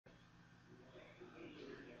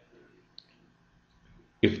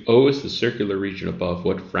If O is the circular region above,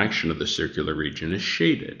 what fraction of the circular region is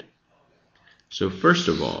shaded? So first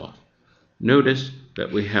of all, notice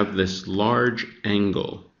that we have this large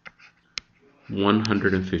angle,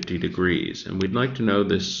 150 degrees, and we'd like to know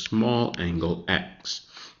this small angle x.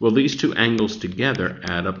 Well, these two angles together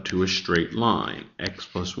add up to a straight line. X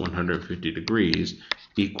plus 150 degrees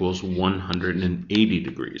equals 180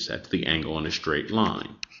 degrees. That's the angle on a straight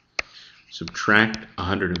line. Subtract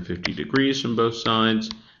 150 degrees from both sides,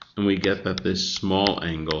 and we get that this small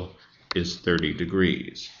angle is 30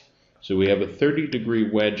 degrees. So we have a 30-degree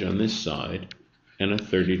wedge on this side and a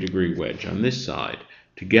 30-degree wedge on this side.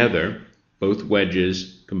 Together, both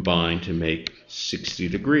wedges combine to make 60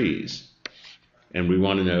 degrees. And we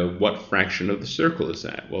want to know what fraction of the circle is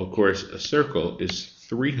that. Well, of course, a circle is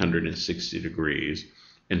 360 degrees,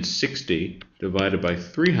 and 60 divided by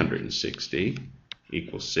 360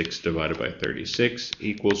 equals 6 divided by 36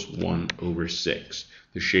 equals 1/6.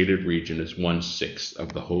 The shaded region is 1/6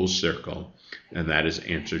 of the whole circle, and that is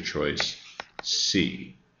answer choice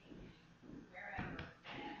C.